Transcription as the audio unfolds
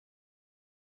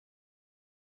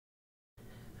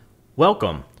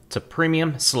Welcome to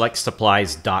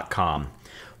PremiumSelectSupplies.com.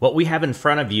 What we have in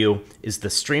front of you is the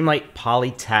Streamlight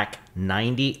Polytac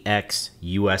 90X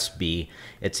USB.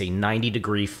 It's a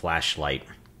 90-degree flashlight.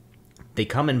 They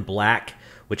come in black,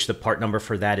 which the part number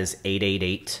for that is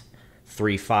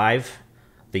 88835.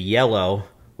 The yellow,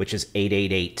 which is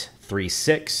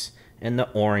 88836, and the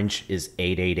orange is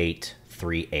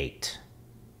 88838.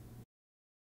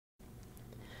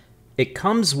 It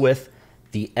comes with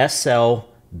the SL-B26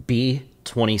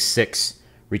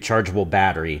 rechargeable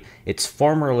battery. It's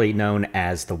formerly known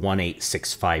as the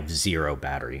 18650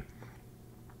 battery.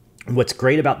 What's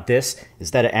great about this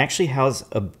is that it actually has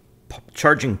a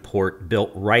charging port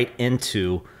built right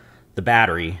into the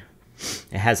battery.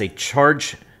 It has a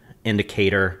charge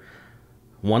indicator.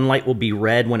 One light will be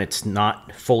red when it's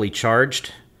not fully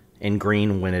charged and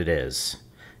green when it is.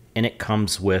 And it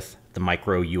comes with the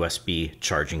micro USB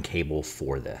charging cable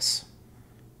for this.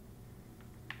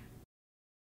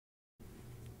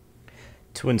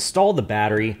 To install the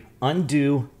battery,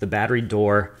 undo the battery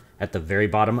door at the very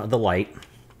bottom of the light.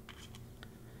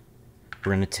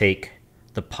 We're going to take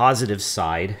the positive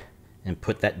side and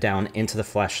put that down into the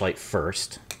flashlight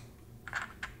first.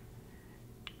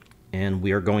 And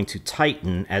we are going to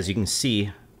tighten. As you can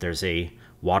see, there's a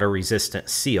water-resistant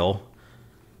seal.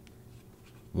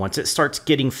 Once it starts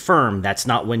getting firm, that's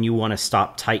not when you want to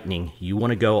stop tightening. You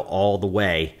want to go all the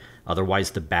way,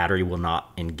 otherwise the battery will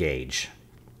not engage.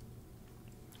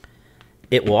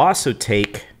 It will also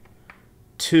take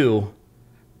 2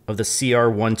 of the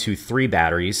CR123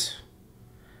 batteries,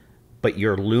 but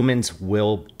your lumens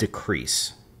will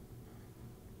decrease.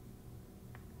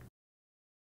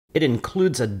 It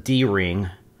includes a D-ring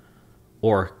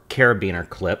or carabiner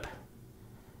clip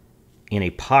and a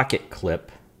pocket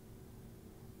clip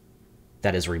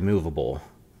that is removable.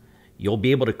 You'll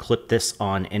be able to clip this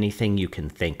on anything you can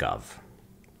think of.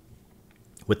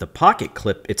 With the pocket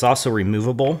clip, it's also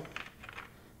removable,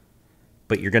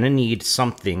 but you're going to need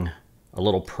something, a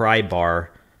little pry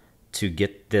bar, to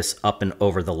get this up and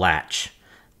over the latch.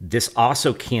 This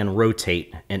also can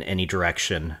rotate in any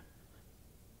direction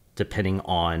depending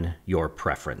on your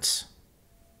preference.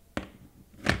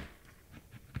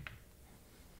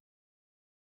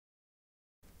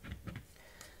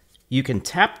 You can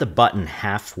tap the button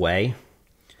halfway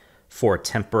for a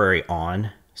temporary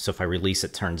on, so if I release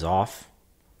it turns off.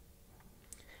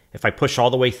 If I push all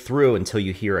the way through until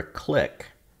you hear a click,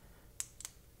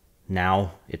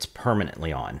 now it's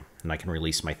permanently on, and I can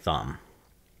release my thumb.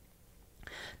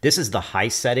 This is the high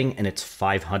setting, and it's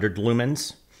 500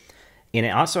 lumens. And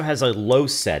it also has a low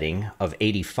setting of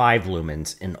 85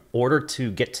 lumens. In order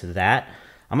to get to that,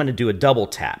 I'm going to do a double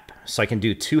tap. So I can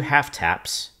do 2 half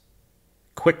taps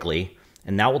quickly,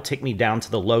 and that will take me down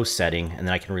to the low setting, and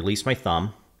then I can release my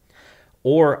thumb.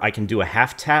 Or I can do a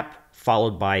half tap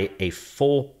followed by a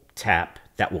full tap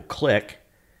that will click,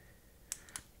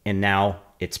 and now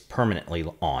it's permanently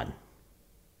on.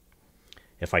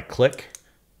 If I click,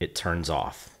 it turns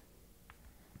off.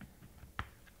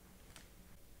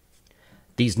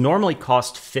 These normally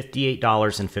cost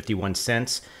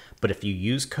 $58.51, but if you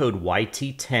use code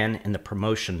YT10 in the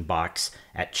promotion box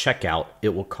at checkout,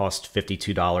 it will cost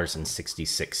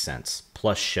 $52.66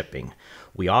 plus shipping.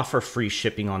 We offer free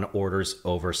shipping on orders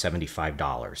over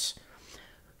 $75.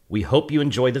 We hope you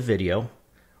enjoy the video.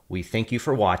 We thank you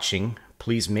for watching.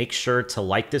 Please make sure to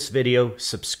like this video,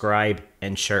 subscribe,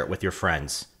 and share it with your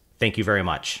friends. Thank you very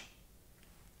much.